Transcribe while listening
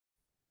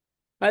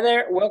Hi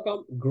there,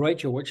 welcome.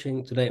 Great you're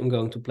watching. Today I'm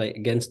going to play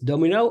against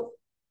Domino,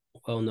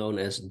 well known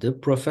as the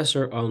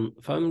professor on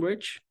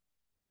Funbridge.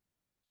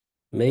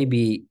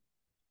 Maybe,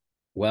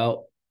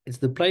 well, it's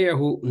the player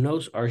who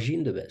knows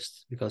Argine the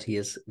best because he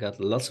has got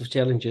lots of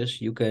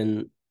challenges. You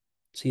can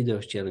see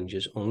those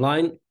challenges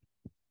online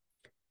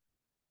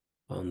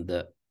on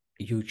the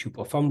YouTube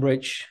of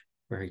Funbridge,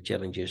 where he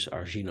challenges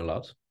Argine a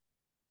lot.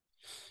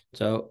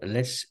 So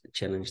let's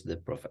challenge the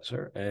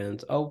professor.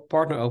 And our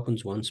partner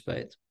opens one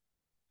spade.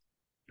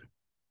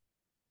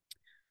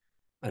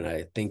 And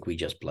I think we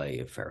just play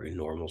a very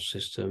normal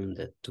system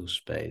that two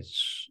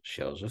spades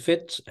shows a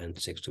fit and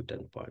 6 to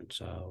 10 points.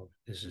 So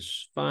this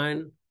is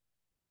fine.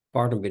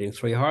 Partner bidding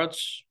 3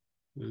 hearts.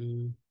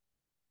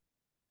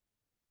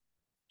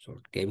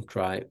 Sort game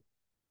try.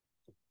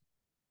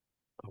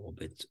 I will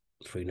bid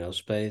 3 no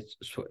spades.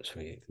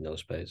 3 no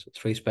spades.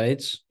 3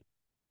 spades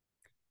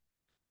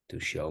to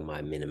show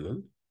my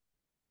minimum.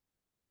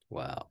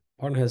 Wow.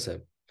 Partner has a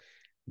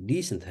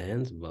decent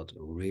hand, but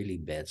really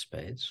bad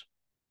spades.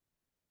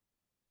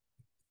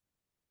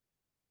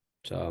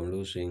 So I'm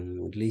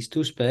losing at least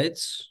 2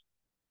 spades.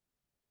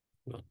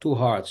 Well, 2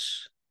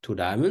 hearts, 2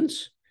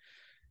 diamonds.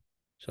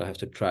 So I have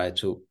to try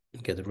to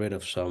get rid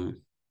of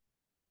some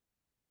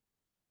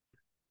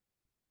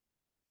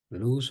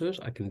losers.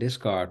 I can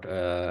discard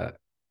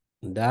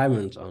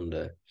diamond on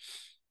the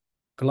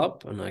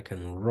club and I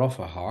can ruff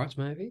a heart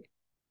maybe.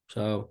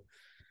 So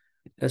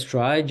let's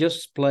try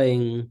just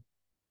playing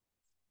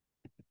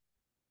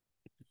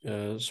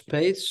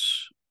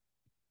spades.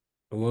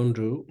 I won't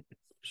do.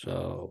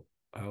 So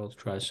I will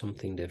try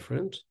something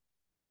different.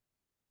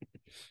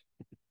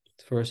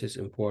 First, it's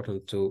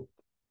important to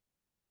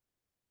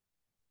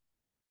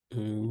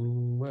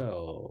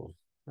well,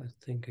 I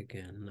think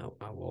again. No,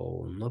 I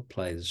will not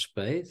play the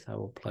spade. I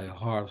will play a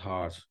hard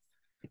heart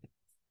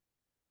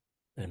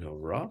and a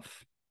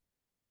ruff.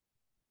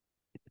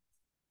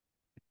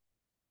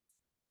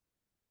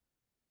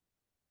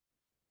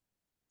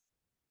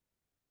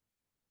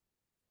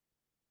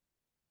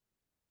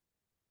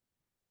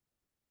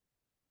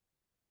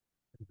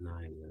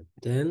 Nine and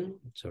 10.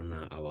 So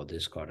now I will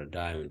discard a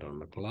diamond on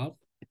the club.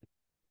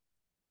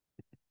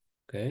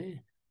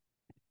 Okay.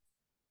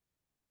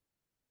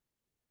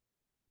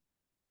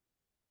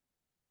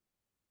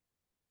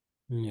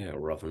 Yeah,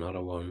 ruff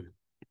another one.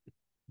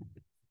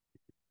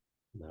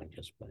 Now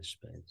just play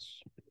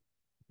spades.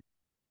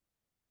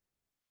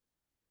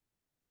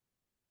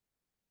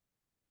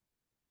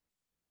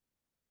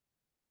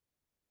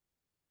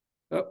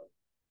 Oh,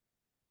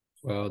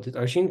 well, did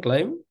Argine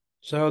claim?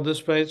 So the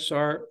spades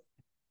are,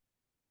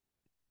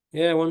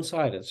 yeah,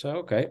 one-sided. So,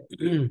 okay.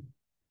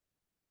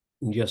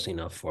 Just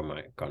enough for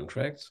my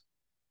contract.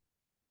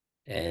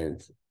 And,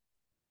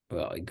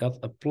 well, I got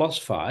a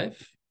 +5.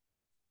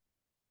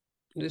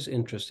 This is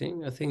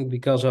interesting. I think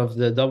because of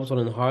the double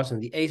in hearts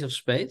and the ace of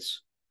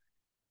spades.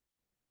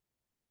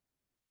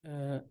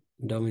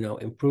 Domino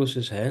improves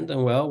his hand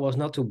and, well, was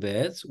not too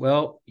bad.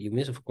 Well, you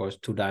miss, of course,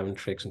 2 diamond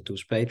tricks and 2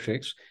 spade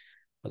tricks.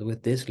 But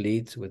with this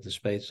lead, with the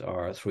spades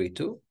are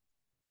 3-2.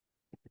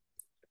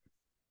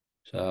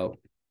 So,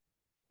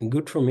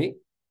 good for me.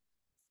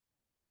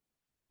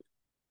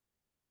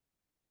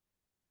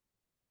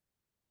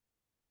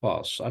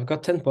 Pass. I've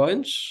got 10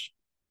 points.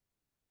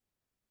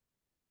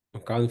 I'm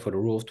counting for the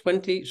rule of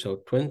 20.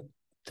 So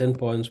 10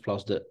 points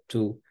plus the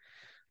 2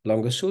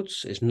 longer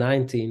suits is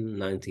 19.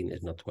 19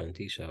 is not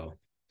 20. So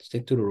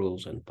stick to the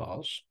rules and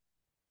pass.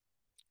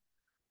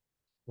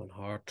 1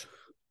 heart.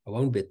 I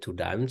won't bid 2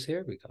 diamonds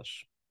here because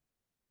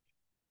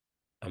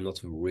I'm not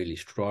really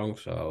strong.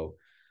 So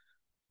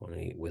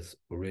only with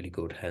really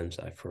good hands,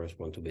 I first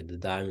want to bid the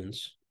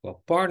diamonds.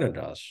 Well, partner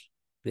does.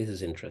 This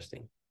is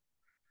interesting.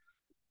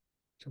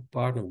 So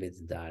partner bids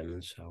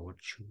diamonds. So what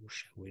shall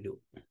we do?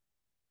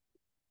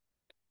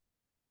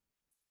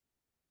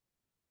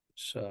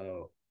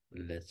 So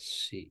let's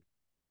see.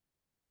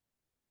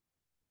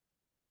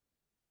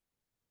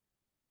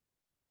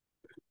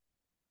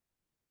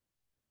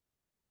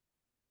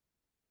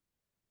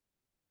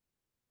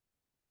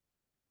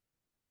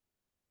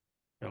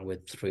 Now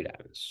with 3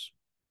 diamonds.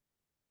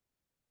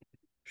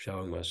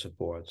 Showing my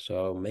support.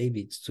 So maybe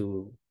it's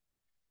too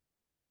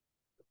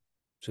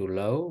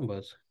low,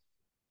 but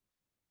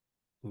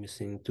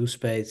missing 2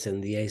 spades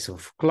and the ace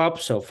of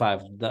clubs. So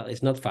 5,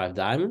 it's not 5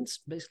 diamonds,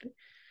 basically.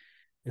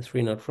 And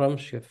 3 not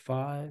trumps, you have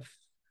 5,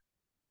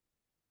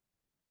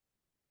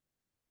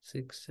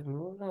 6, 7,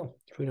 oh no,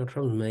 3 not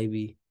trumps,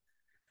 maybe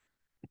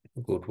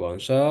a good one.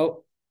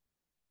 So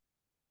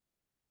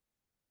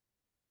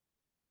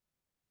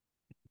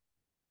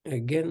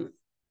again,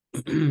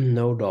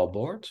 no dull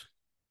board.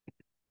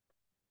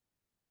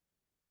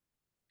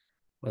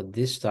 But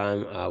this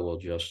time I will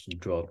just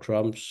draw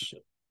trumps,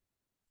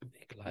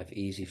 make life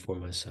easy for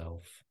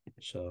myself.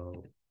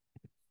 So,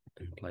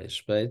 and play a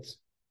spade.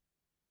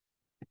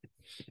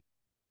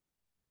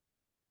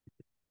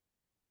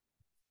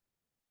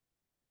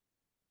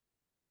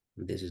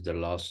 This is the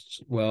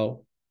last,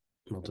 well,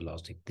 not the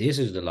last trick. This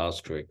is the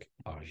last trick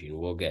Argine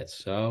will get.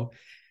 So,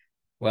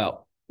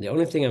 well, the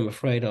only thing I'm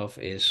afraid of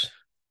is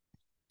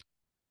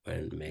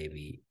when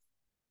maybe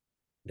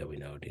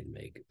domino didn't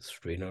make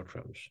 3 no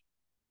trumps.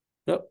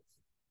 No,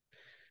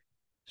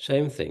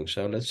 same thing.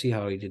 So let's see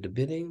how he did the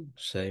bidding.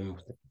 Same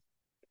thing.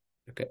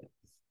 Okay,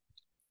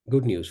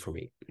 good news for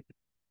me.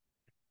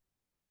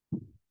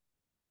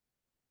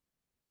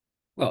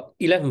 Well,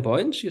 11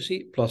 points, you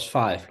see, plus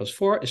 5 plus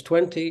 4 is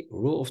 20,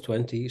 rule of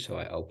 20, so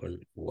I open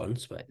 1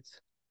 spade.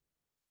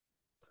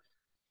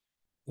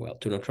 Well,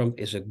 two no trump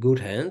is a good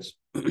hand.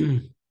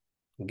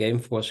 Game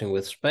forcing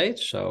with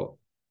spades, so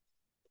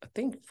I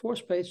think 4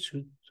 spades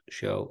should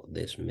show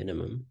this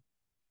minimum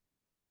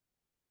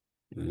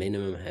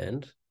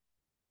hand.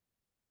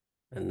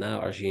 And now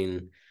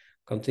Arjun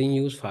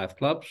continues, 5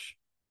 clubs.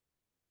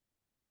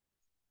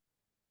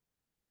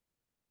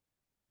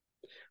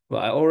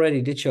 Well, I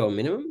already did show a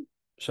minimum,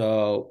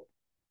 so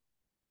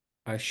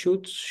I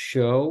should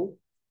show,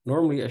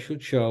 normally I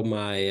should show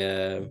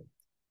my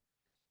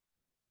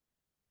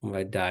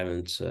my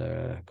diamond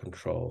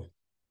control.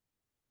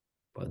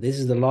 But this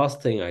is the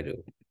last thing I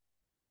do.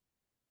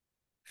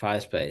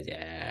 5 spades,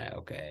 yeah,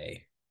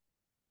 okay.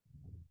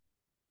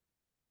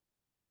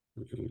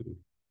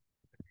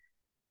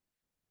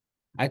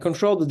 I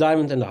control the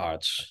diamond and the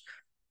hearts.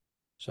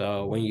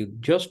 So when you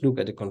just look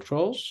at the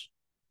controls,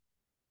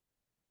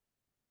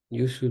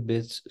 you should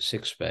bid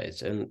 6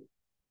 spades. And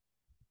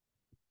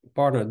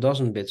partner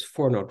doesn't bid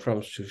 4 no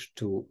trumps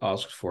to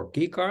ask for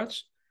key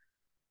cards.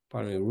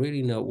 Partner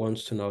really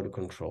wants to know the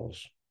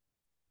controls.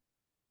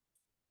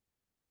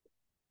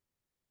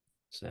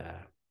 So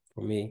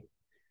for me,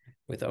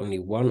 with only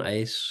 1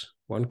 ace,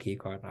 1 key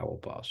card, I will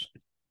pass.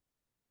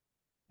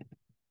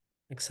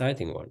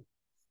 Exciting one.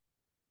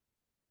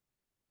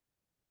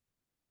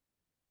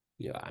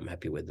 Yeah, I'm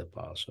happy with the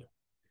pass.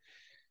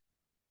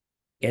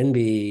 Can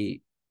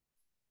be,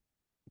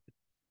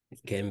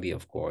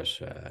 of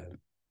course,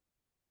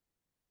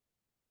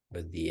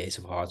 with the ace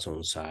of hearts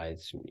on side,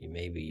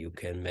 maybe you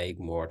can make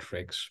more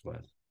tricks,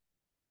 but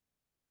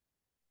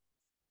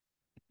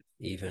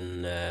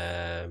even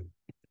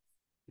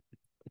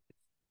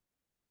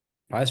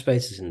 5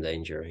 spades is in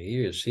danger.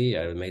 Here you see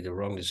I made the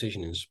wrong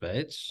decision in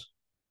spades.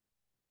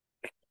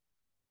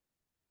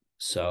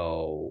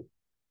 So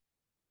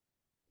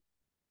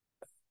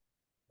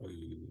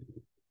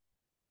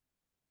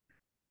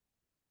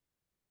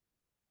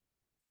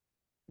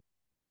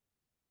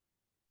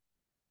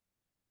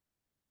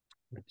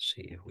let's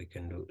see if we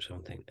can do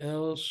something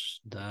else.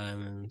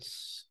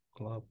 Diamonds,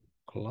 club,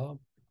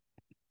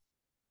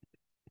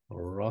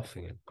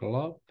 roughing a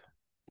club.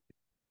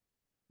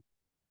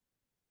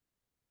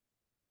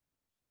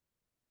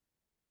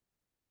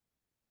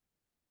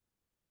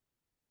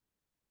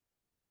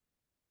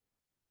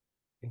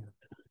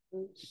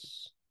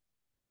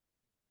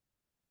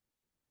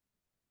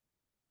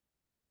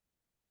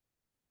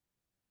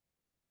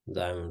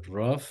 Diamond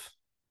rough.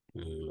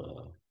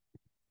 No.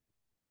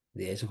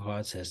 The ace of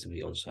hearts has to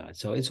be on side.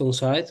 So it's on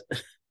side.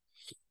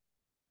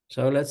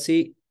 So let's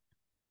see.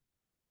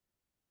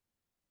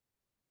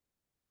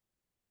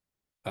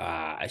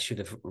 I should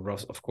have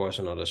roughed, of course,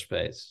 another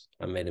spade.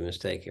 I made a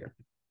mistake here.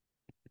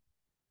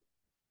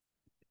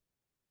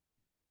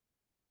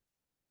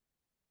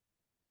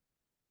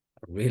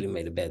 I really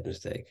made a bad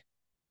mistake.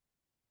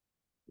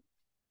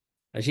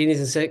 Ajin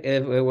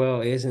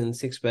is in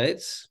 6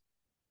 spades.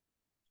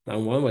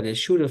 Down 1, but I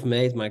should have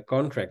made my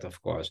contract,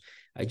 of course.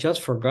 I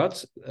just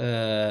forgot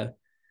to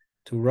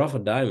rough a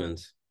diamond,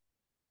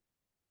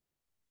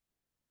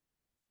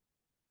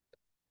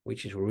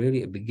 which is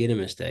really a beginner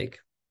mistake.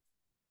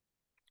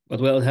 But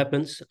well, it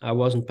happens. I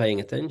wasn't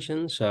paying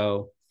attention,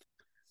 so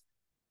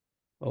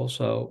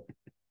also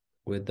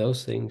with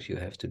those things you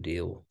have to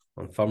deal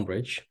on fun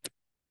bridge.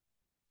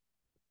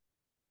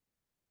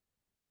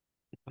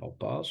 I'll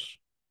pass.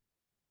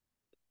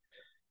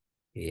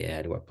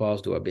 Yeah, do I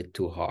pass? Do I bid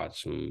 2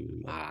 hearts?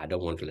 I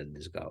don't want to let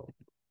this go.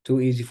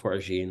 Too easy for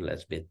Ajin.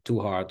 Let's bid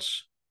 2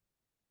 hearts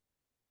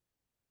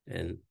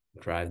and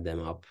drive them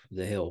up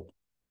the hill.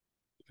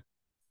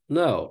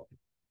 No,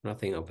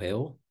 nothing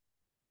uphill.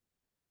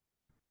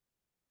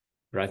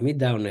 Drive me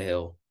down the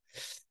hill.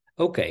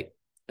 Okay.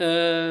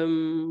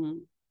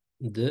 The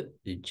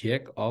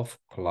jack of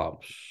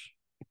clubs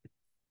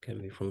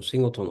can be from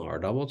singleton or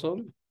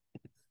doubleton.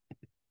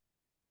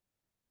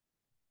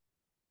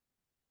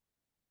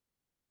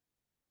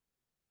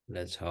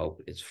 Let's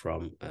hope it's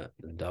from a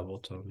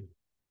doubleton.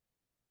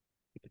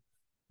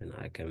 And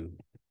I can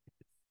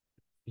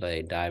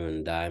play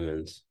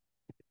diamond,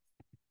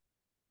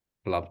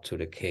 club to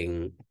the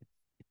king.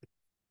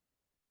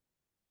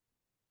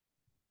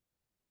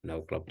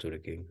 No club to the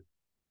king.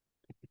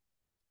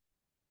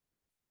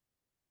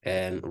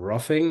 And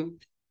roughing,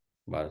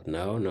 but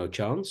no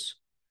chance.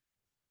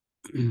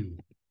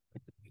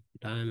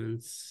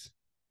 Diamonds.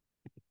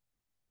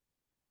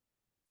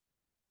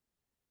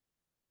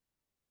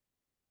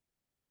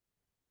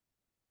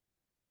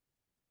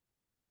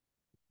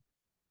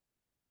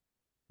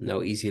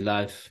 No easy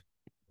life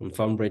on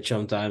fun bridge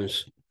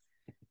sometimes.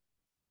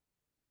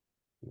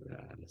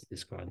 Let's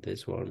discard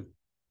this one.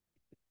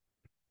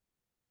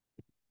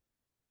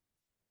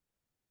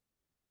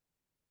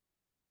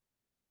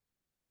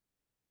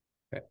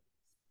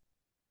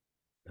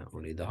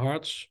 Only the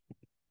hearts.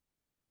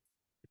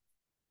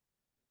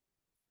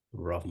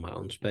 Rough my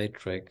own spade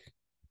trick.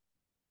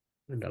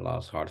 And the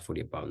last heart for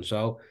the opponent.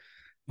 So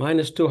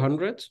minus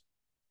 200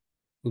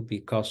 would be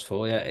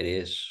costful. Yeah, it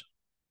is.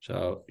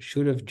 So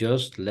should have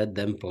just let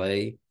them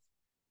play.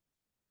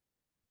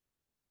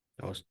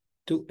 I was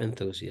too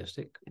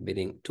enthusiastic,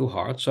 bidding too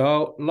hard.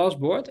 So last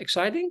board,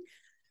 exciting.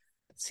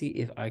 Let's see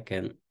if I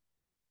can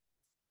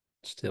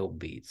still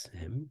beat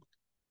him.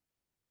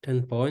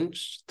 10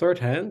 points, third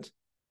hand.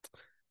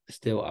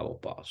 Still, I will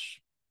pass.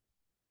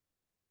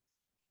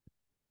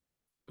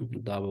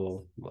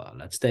 Double. Well,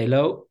 let's stay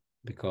low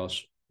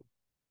because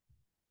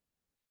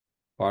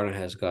partner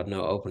has got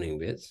no opening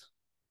bid.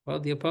 Well,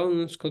 the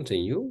opponents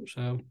continue,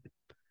 so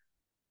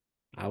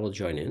I will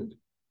join in.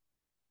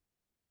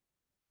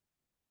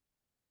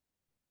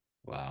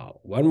 Wow,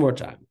 one more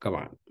time. Come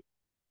on.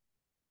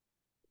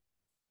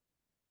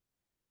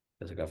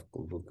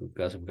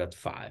 Because I've got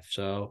 5.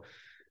 So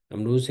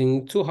I'm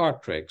losing 2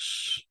 heart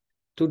tricks,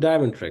 2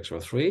 diamond tricks, or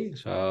 3.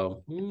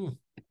 So,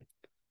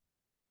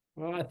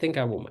 well, I think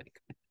I will make.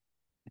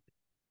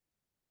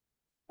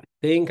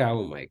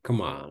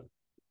 Come on.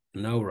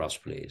 No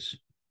rust, please.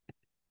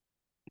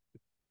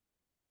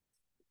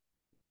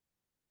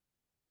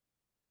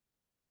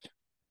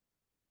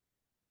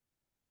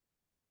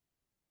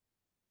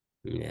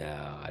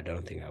 Yeah, I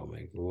don't think I will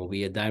make. It will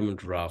be a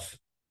diamond rough.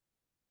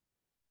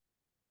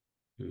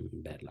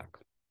 Bad luck.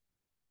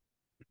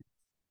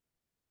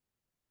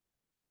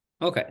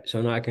 Okay,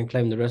 so now I can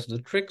claim the rest of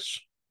the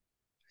tricks.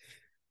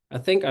 I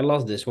think I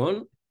lost this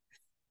one.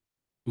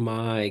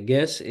 My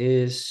guess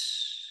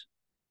is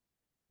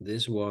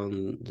this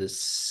one, the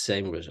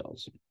same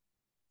results.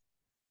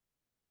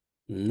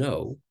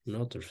 No,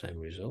 not the same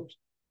result.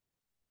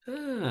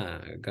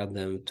 I got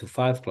them to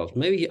 5 clubs.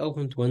 Maybe he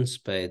opened 1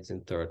 spade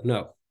in third.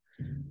 No.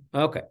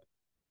 Okay.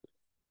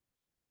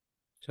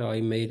 So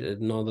he made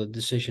another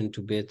decision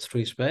to bid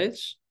 3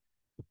 spades.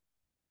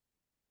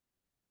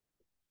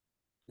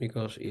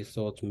 Because he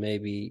thought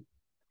maybe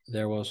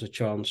there was a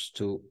chance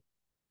to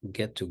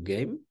get to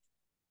game.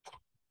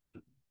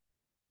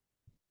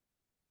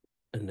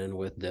 And then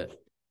with the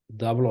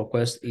double or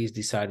quest, he's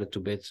decided to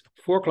bid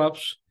 4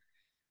 clubs.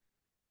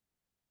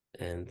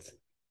 And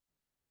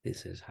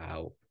this is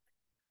how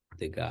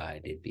the guy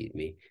did beat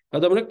me. But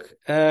Dominic,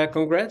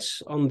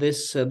 congrats on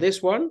this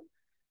this one.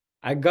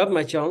 I got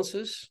my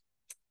chances.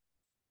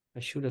 I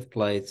should have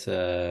played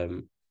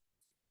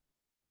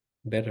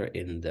better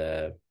in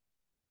the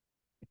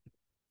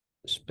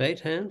spade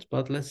hand,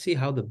 but let's see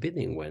how the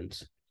bidding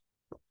went.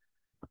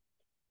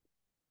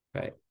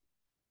 Right.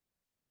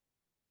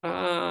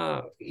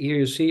 Here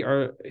you see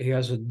he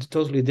has a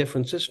totally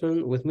different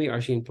system. With me,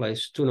 Arjun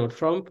plays 2-note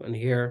trump, and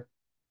here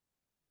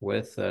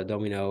with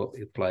Domino,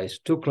 he plays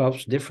 2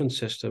 clubs, different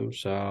system.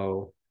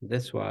 So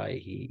that's why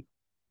he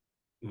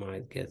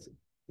might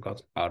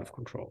got out of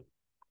control.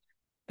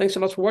 Thanks a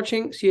lot for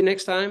watching. See you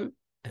next time,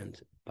 and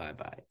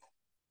bye-bye.